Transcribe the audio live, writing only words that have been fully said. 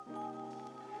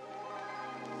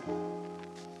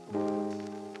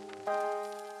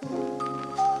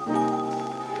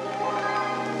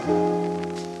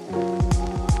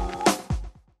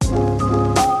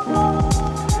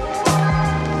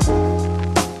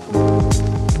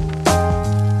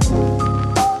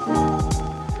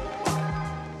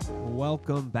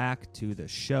welcome back to the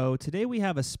show. Today we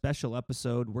have a special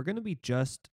episode. We're going to be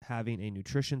just having a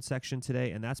nutrition section today,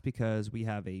 and that's because we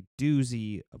have a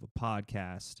doozy of a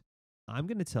podcast. I'm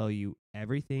going to tell you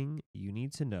everything you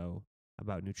need to know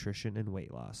about nutrition and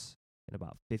weight loss in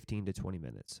about 15 to 20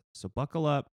 minutes. So buckle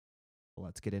up.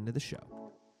 Let's get into the show.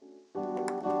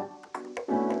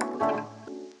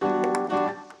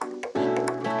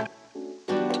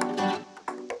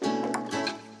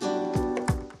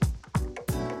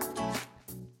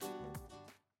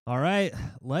 All right,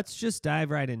 let's just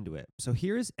dive right into it. So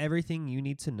here's everything you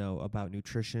need to know about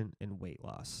nutrition and weight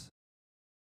loss.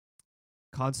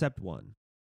 Concept 1.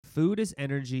 Food is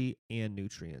energy and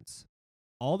nutrients.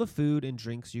 All the food and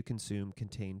drinks you consume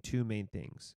contain two main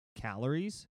things: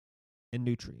 calories and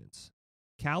nutrients.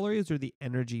 Calories are the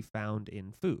energy found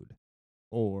in food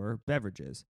or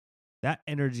beverages. That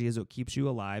energy is what keeps you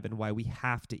alive and why we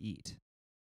have to eat.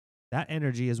 That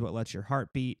energy is what lets your heart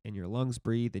beat and your lungs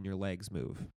breathe and your legs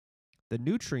move. The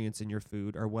nutrients in your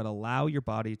food are what allow your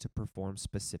body to perform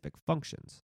specific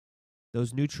functions.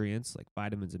 Those nutrients, like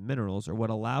vitamins and minerals, are what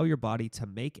allow your body to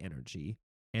make energy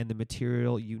and the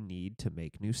material you need to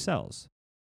make new cells.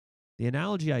 The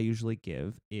analogy I usually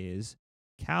give is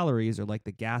calories are like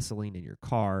the gasoline in your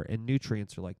car, and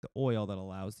nutrients are like the oil that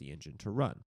allows the engine to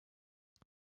run.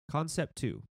 Concept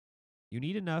 2. You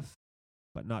need enough,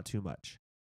 but not too much.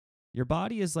 Your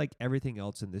body is like everything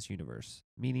else in this universe,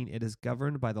 meaning it is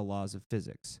governed by the laws of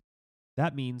physics.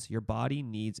 That means your body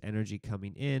needs energy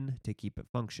coming in to keep it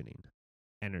functioning.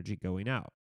 Energy going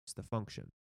out is the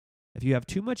function. If you have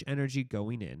too much energy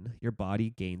going in, your body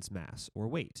gains mass or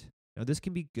weight. Now, this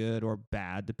can be good or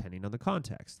bad depending on the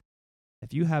context.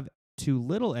 If you have too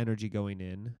little energy going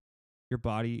in, your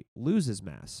body loses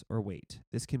mass or weight.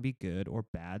 This can be good or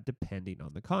bad depending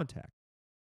on the context.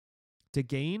 To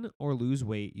gain or lose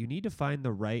weight, you need to find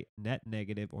the right net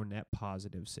negative or net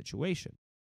positive situation.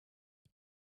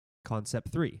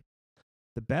 Concept 3.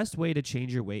 The best way to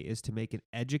change your weight is to make an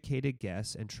educated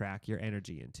guess and track your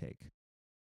energy intake.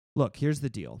 Look, here's the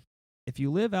deal. If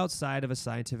you live outside of a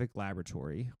scientific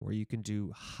laboratory where you can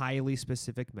do highly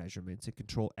specific measurements and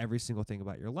control every single thing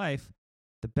about your life,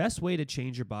 the best way to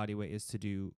change your body weight is to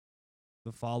do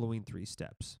the following 3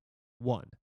 steps. 1.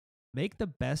 Make the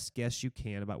best guess you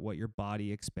can about what your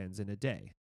body expends in a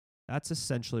day. That's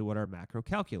essentially what our macro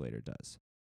calculator does.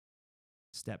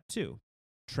 Step 2.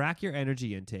 Track your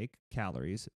energy intake,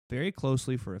 calories, very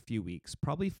closely for a few weeks,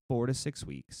 probably 4 to 6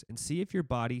 weeks, and see if your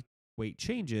body weight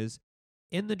changes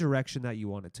in the direction that you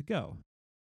want it to go.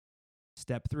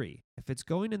 Step 3. If it's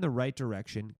going in the right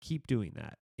direction, keep doing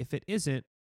that. If it isn't,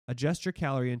 adjust your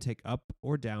calorie intake up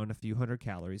or down a few hundred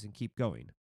calories and keep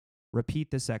going.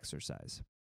 Repeat this exercise.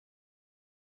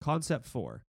 Concept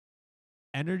 4.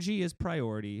 Energy is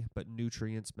priority, but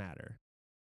nutrients matter.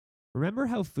 Remember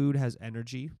how food has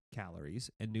energy, calories,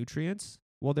 and nutrients?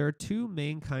 Well, there are 2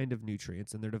 main kinds of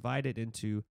nutrients, and they're divided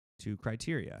into 2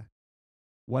 criteria: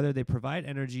 whether they provide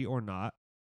energy or not,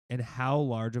 and how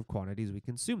large of quantities we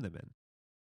consume them in.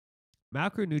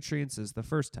 Macronutrients is the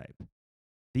first type.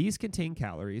 These contain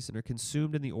calories and are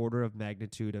consumed in the order of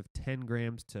magnitude of 10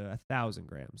 grams to 1,000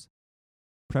 grams.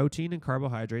 Protein and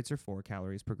carbohydrates are 4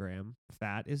 calories per gram.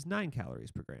 Fat is 9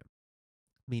 calories per gram,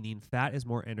 meaning fat is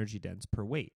more energy dense per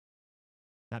weight.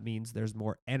 That means there's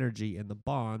more energy in the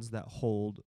bonds that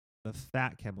hold the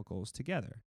fat chemicals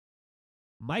together.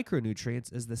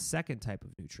 Micronutrients is the second type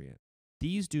of nutrient.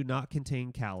 These do not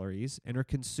contain calories and are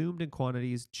consumed in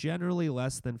quantities generally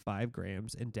less than 5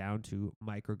 grams and down to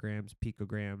micrograms,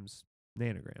 picograms,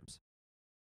 nanograms.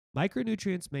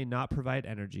 Micronutrients may not provide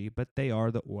energy, but they are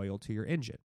the oil to your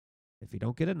engine. If you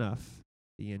don't get enough,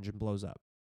 the engine blows up.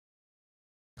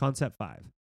 Concept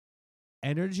 5.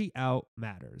 Energy out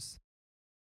matters.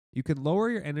 You can lower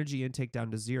your energy intake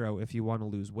down to 0 if you want to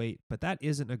lose weight, but that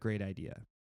isn't a great idea.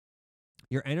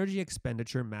 Your energy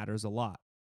expenditure matters a lot.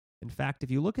 In fact, if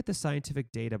you look at the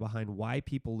scientific data behind why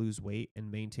people lose weight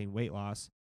and maintain weight loss,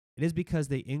 it is because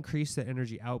they increase their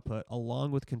energy output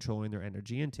along with controlling their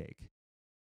energy intake.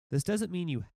 This doesn't mean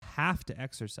you have to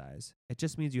exercise. It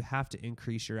just means you have to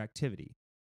increase your activity.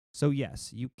 So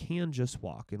yes, you can just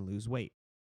walk and lose weight.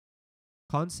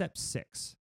 Concept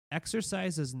 6.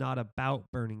 Exercise is not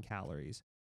about burning calories,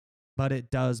 but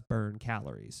it does burn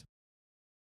calories.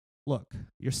 Look,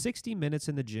 your 60 minutes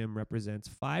in the gym represents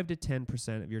 5 to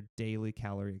 10% of your daily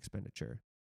calorie expenditure,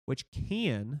 which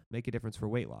can make a difference for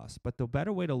weight loss. But the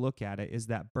better way to look at it is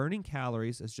that burning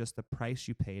calories is just the price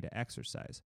you pay to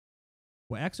exercise.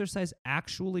 What exercise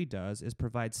actually does is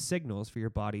provide signals for your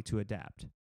body to adapt.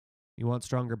 You want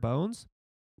stronger bones?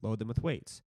 Load them with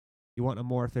weights. You want a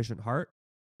more efficient heart?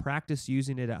 practice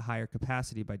using it at higher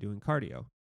capacity by doing cardio.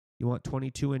 You want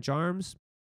 22-inch arms?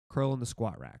 Curl in the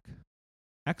squat rack.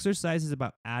 Exercise is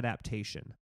about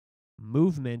adaptation.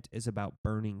 Movement is about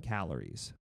burning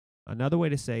calories. Another way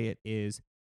to say it is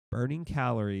burning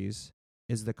calories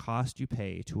is the cost you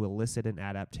pay to elicit an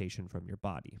adaptation from your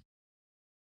body.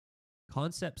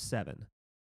 Concept 7.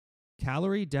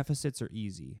 Calorie deficits are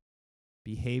easy.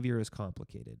 Behavior is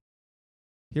complicated.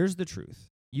 Here's the truth.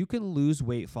 You can lose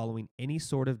weight following any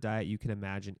sort of diet you can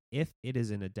imagine if it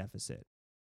is in a deficit.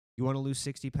 You want to lose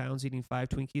 60 pounds eating 5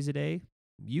 Twinkies a day?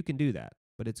 You can do that,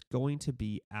 but it's going to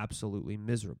be absolutely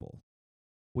miserable.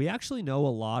 We actually know a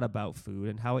lot about food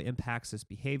and how it impacts us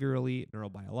behaviorally,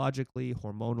 neurobiologically,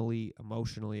 hormonally,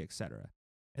 emotionally, etc.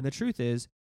 And the truth is,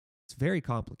 it's very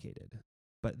complicated.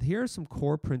 But here are some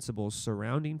core principles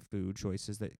surrounding food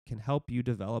choices that can help you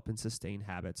develop and sustain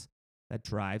habits that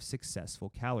drive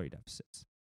successful calorie deficits.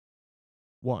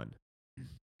 1.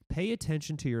 Pay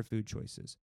attention to your food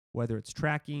choices, whether it's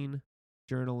tracking,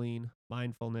 journaling,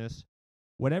 mindfulness,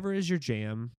 whatever is your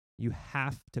jam, you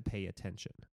have to pay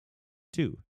attention.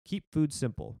 2. Keep food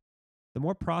simple. The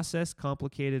more processed,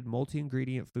 complicated,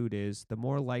 multi-ingredient food is, the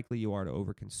more likely you are to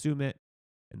overconsume it,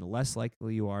 and the less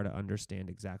likely you are to understand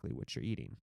exactly what you're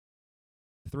eating.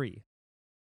 3.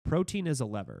 Protein is a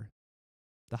lever.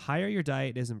 The higher your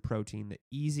diet is in protein, the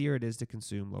easier it is to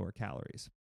consume lower calories.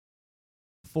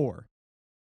 4.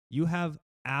 You have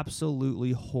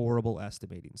absolutely horrible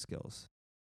estimating skills.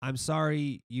 I'm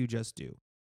sorry, you just do.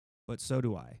 But so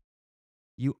do I.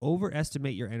 You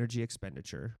overestimate your energy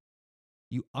expenditure,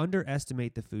 you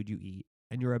underestimate the food you eat,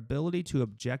 and your ability to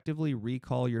objectively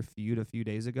recall your food a few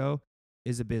days ago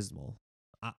is abysmal.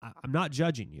 I'm not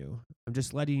judging you. I'm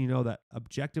just letting you know that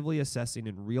objectively assessing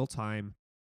in real time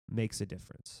makes a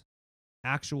difference.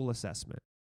 Actual assessment,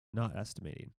 not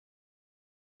estimating.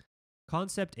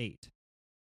 Concept 8.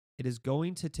 It is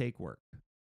going to take work.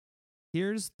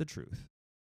 Here's the truth.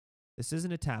 This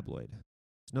isn't a tabloid.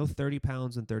 It's no 30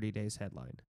 pounds in 30 days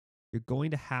headline. You're going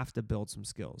to have to build some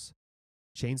skills,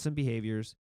 change some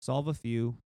behaviors, solve a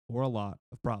few or a lot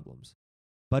of problems.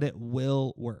 But it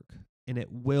will work, and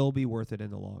it will be worth it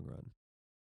in the long run.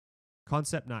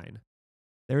 Concept 9.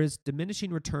 There is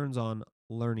diminishing returns on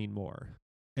learning more.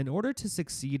 In order to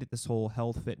succeed at this whole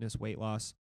health, fitness, weight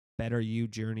loss, better you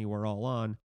journey we're all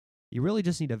on, you really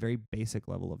just need a very basic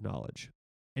level of knowledge.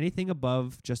 Anything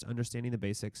above just understanding the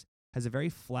basics has a very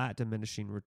flat diminishing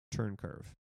return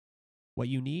curve. What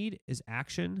you need is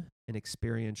action and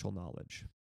experiential knowledge.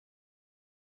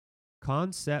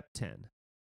 Concept 10.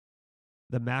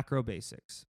 The macro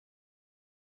basics.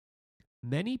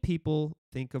 Many people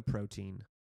think of protein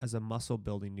as a muscle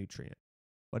building nutrient,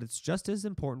 but it's just as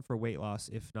important for weight loss,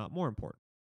 if not more important.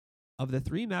 Of the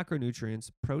 3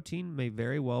 macronutrients, protein may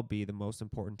very well be the most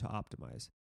important to optimize.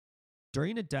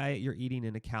 During a diet, you're eating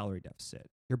in a calorie deficit.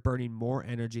 You're burning more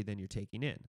energy than you're taking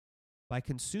in. By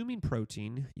consuming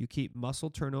protein, you keep muscle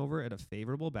turnover at a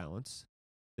favorable balance.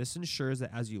 This ensures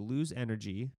that as you lose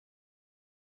energy,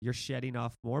 you're shedding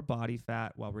off more body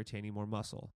fat while retaining more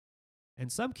muscle. In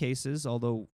some cases,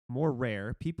 although more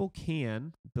rare, people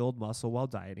can build muscle while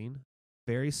dieting.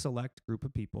 Very select group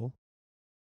of people.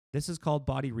 This is called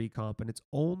body recomp, and it's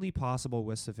only possible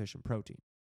with sufficient protein.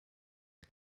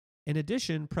 In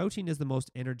addition, protein is the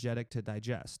most energetic to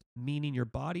digest, meaning your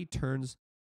body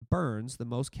burns the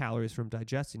most calories from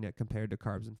digesting it compared to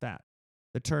carbs and fat.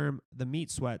 The term the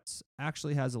meat sweats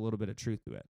actually has a little bit of truth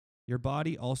to it. Your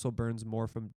body also burns more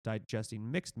from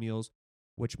digesting mixed meals,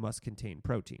 which must contain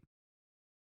protein.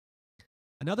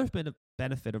 Another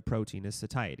benefit of protein is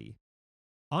satiety.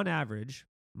 On average,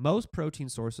 most protein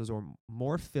sources are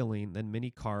more filling than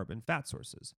many carb and fat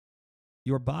sources.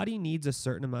 Your body needs a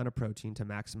certain amount of protein to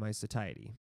maximize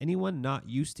satiety. Anyone not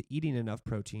used to eating enough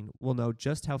protein will know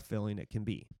just how filling it can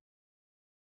be.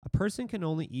 A person can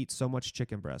only eat so much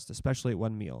chicken breast, especially at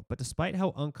one meal, but despite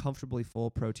how uncomfortably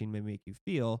full protein may make you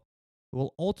feel, it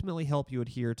will ultimately help you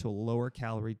adhere to a lower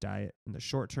calorie diet in the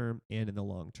short term and in the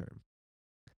long term.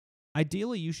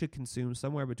 Ideally, you should consume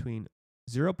somewhere between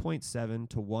 0.7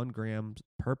 to 1 gram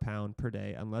per pound per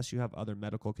day unless you have other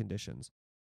medical conditions.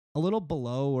 A little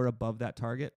below or above that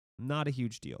target, not a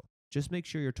huge deal. Just make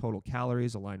sure your total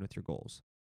calories align with your goals.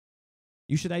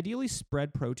 You should ideally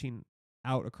spread protein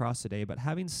out across the day, but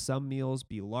having some meals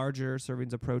be larger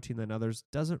servings of protein than others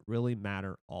doesn't really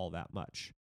matter all that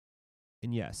much.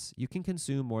 And yes, you can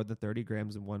consume more than 30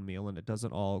 grams in one meal and it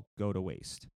doesn't all go to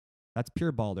waste. That's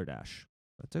pure balderdash.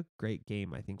 That's a great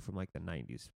game, I think, from like the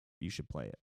 90s. You should play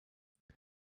it.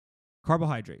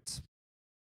 Carbohydrates.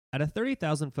 At a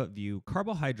 30,000-foot view,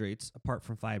 carbohydrates, apart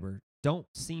from fiber, don't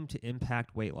seem to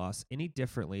impact weight loss any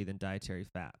differently than dietary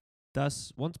fat.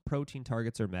 Thus, once protein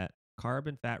targets are met, carb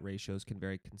and fat ratios can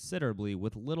vary considerably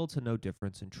with little to no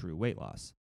difference in true weight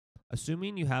loss.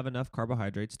 Assuming you have enough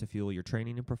carbohydrates to fuel your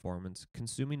training and performance,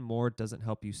 consuming more doesn't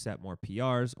help you set more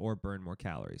PRs or burn more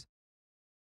calories.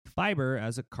 Fiber,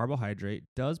 as a carbohydrate,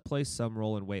 does play some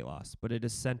role in weight loss, but it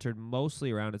is centered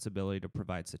mostly around its ability to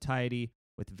provide satiety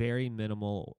with very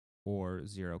minimal or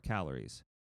zero calories.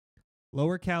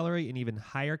 Lower calorie and even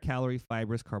higher calorie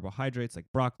fibrous carbohydrates like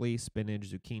broccoli, spinach,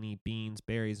 zucchini, beans,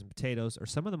 berries, and potatoes are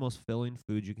some of the most filling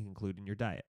foods you can include in your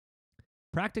diet.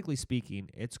 Practically speaking,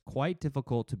 it's quite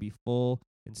difficult to be full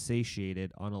and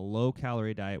satiated on a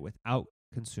low-calorie diet without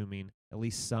consuming at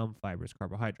least some fibrous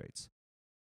carbohydrates.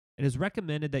 It is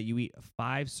recommended that you eat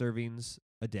 5 servings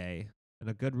a day, and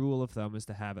a good rule of thumb is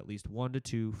to have at least 1 to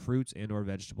 2 fruits and or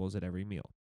vegetables at every meal.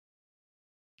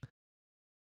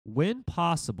 When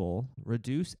possible,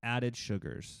 reduce added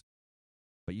sugars,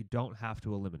 but you don't have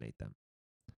to eliminate them.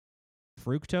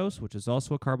 Fructose, which is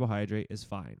also a carbohydrate, is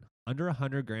fine, under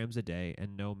 100 grams a day,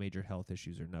 and no major health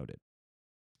issues are noted.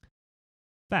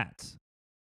 Fats.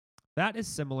 Fat is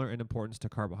similar in importance to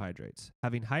carbohydrates.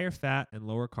 Having higher fat and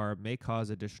lower carb may cause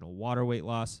additional water weight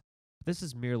loss, but this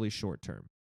is merely short term.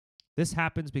 This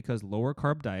happens because lower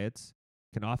carb diets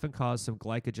can often cause some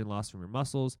glycogen loss from your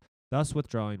muscles, thus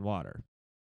withdrawing water.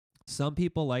 Some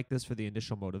people like this for the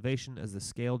initial motivation as the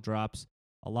scale drops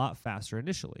a lot faster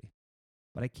initially.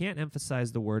 But I can't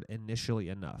emphasize the word initially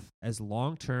enough, as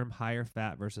long-term higher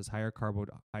fat versus higher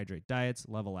carbohydrate diets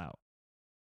level out.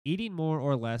 Eating more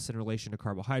or less in relation to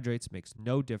carbohydrates makes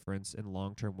no difference in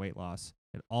long-term weight loss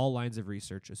in all lines of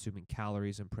research, assuming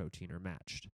calories and protein are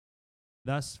matched.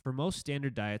 Thus, for most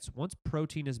standard diets, once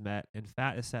protein is met and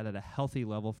fat is set at a healthy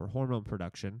level for hormone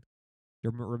production,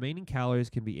 your remaining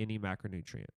calories can be any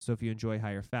macronutrient. So if you enjoy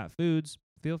higher fat foods,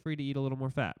 feel free to eat a little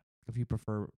more fat. If you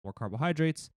prefer more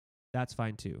carbohydrates, that's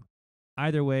fine too.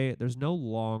 Either way, there's no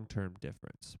long-term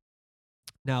difference.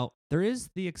 Now, there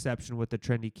is the exception with the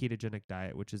trendy ketogenic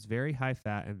diet, which is very high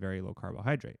fat and very low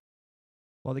carbohydrate.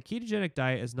 While the ketogenic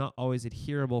diet is not always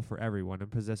adherable for everyone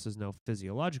and possesses no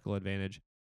physiological advantage,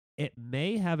 it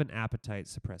may have an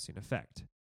appetite-suppressing effect.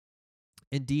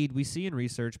 Indeed, we see in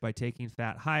research by taking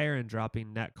fat higher and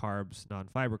dropping net carbs,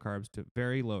 non-fiber carbs, to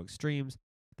very low extremes,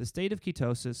 the state of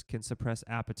ketosis can suppress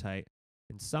appetite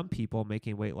in some people,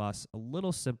 making weight loss a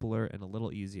little simpler and a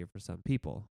little easier for some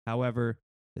people. However,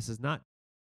 this is not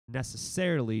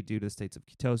necessarily due to states of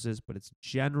ketosis, but it's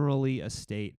generally a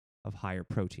state of higher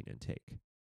protein intake.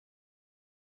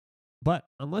 But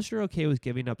unless you're okay with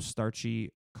giving up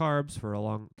starchy carbs for a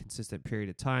long, consistent period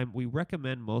of time, we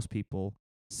recommend most people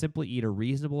simply eat a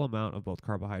reasonable amount of both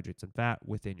carbohydrates and fat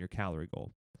within your calorie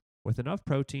goal. With enough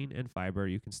protein and fiber,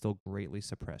 you can still greatly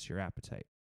suppress your appetite.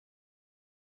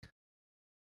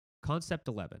 Concept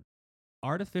 11.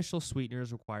 Artificial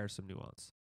sweeteners require some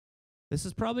nuance. This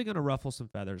is probably going to ruffle some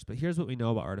feathers, but here's what we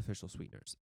know about artificial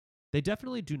sweeteners. They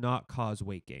definitely do not cause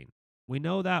weight gain. We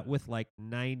know that with like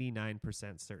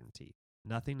 99% certainty.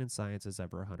 Nothing in science is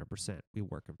ever 100%. We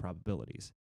work in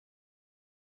probabilities.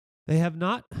 They have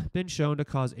not been shown to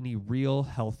cause any real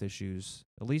health issues,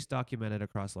 at least documented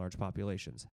across large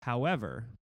populations. However,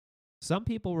 some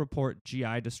people report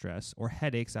GI distress or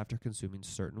headaches after consuming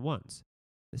certain ones.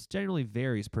 This generally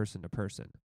varies person to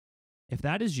person. If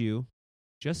that is you,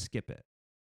 just skip it.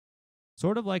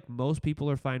 Sort of like most people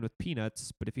are fine with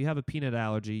peanuts, but if you have a peanut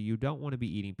allergy, you don't want to be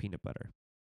eating peanut butter.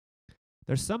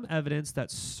 There's some evidence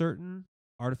that certain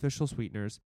artificial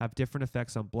sweeteners have different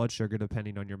effects on blood sugar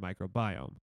depending on your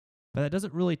microbiome, but that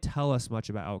doesn't really tell us much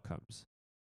about outcomes.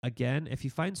 Again, if you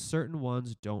find certain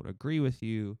ones don't agree with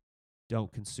you,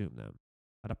 don't consume them.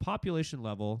 At a population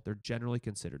level, they're generally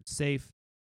considered safe,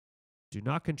 do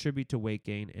not contribute to weight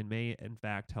gain, and may in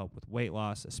fact help with weight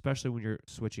loss, especially when you're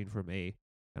switching from a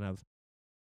kind of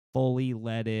fully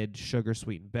leaded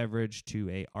sugar-sweetened beverage to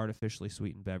a artificially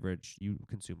sweetened beverage. You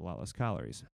consume a lot less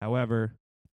calories. However,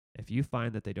 if you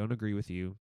find that they don't agree with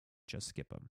you, just skip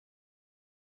them.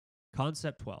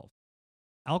 Concept 12.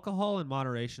 Alcohol in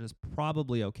moderation is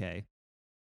probably okay,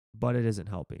 but it isn't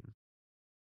helping.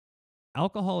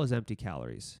 Alcohol is empty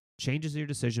calories, changes your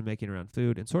decision-making around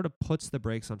food, and sort of puts the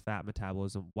brakes on fat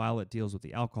metabolism while it deals with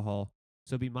the alcohol,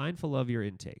 so be mindful of your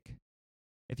intake.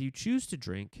 If you choose to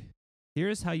drink, here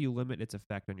is how you limit its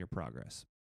effect on your progress.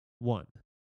 1.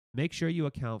 Make sure you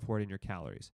account for it in your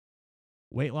calories.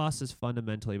 Weight loss is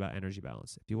fundamentally about energy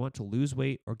balance. If you want to lose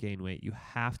weight or gain weight, you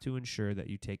have to ensure that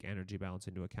you take energy balance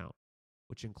into account,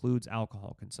 which includes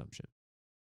alcohol consumption.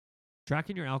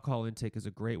 Tracking your alcohol intake is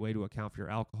a great way to account for your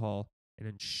alcohol and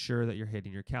ensure that you're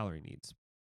hitting your calorie needs.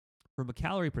 From a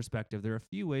calorie perspective, there are a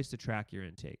few ways to track your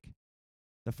intake.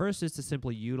 The first is to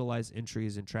simply utilize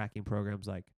entries in tracking programs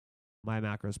like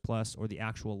MyMacros Plus or the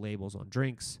actual labels on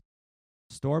drinks.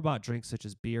 Store-bought drinks such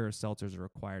as beer or seltzers are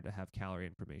required to have calorie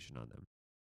information on them.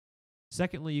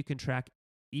 Secondly, you can track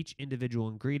each individual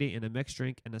ingredient in a mixed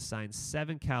drink and assign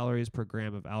 7 calories per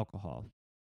gram of alcohol.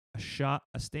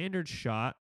 A standard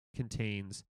shot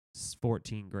contains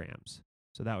 14 grams.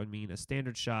 So that would mean a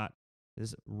standard shot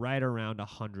is right around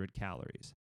 100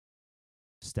 calories.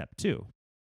 Step 2,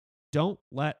 don't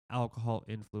let alcohol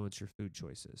influence your food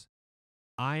choices.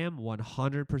 I am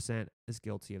 100% as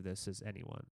guilty of this as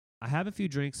anyone. I have a few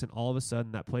drinks and all of a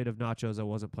sudden that plate of nachos I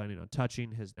wasn't planning on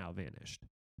touching has now vanished.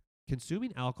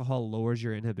 Consuming alcohol lowers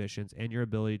your inhibitions and your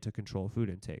ability to control food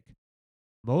intake.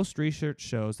 Most research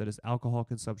shows that as alcohol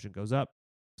consumption goes up,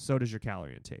 so does your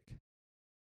calorie intake.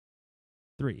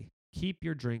 3, keep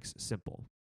your drinks simple.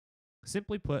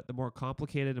 Simply put, the more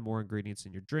complicated and more ingredients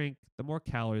in your drink, the more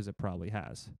calories it probably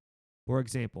has. For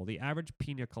example, the average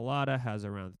pina colada has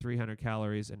around 300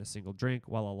 calories in a single drink,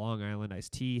 while a Long Island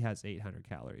iced tea has 800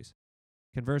 calories.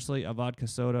 Conversely, a vodka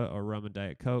soda or rum and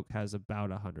Diet Coke has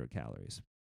about 100 calories.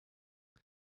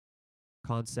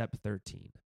 Concept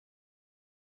 13.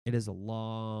 It is a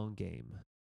long game.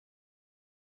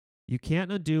 You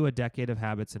can't undo a decade of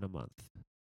habits in a month.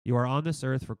 You are on this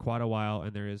earth for quite a while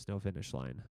and there is no finish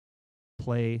line.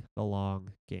 Play the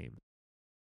long game.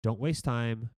 Don't waste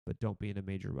time, but don't be in a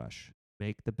major rush.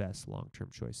 Make the best long-term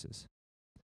choices.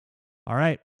 All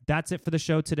right, that's it for the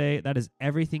show today. That is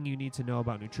everything you need to know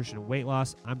about nutrition and weight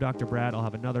loss. I'm Dr. Brad. I'll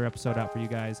have another episode out for you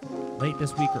guys late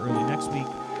this week or early next week.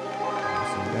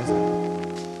 I'll see you guys later.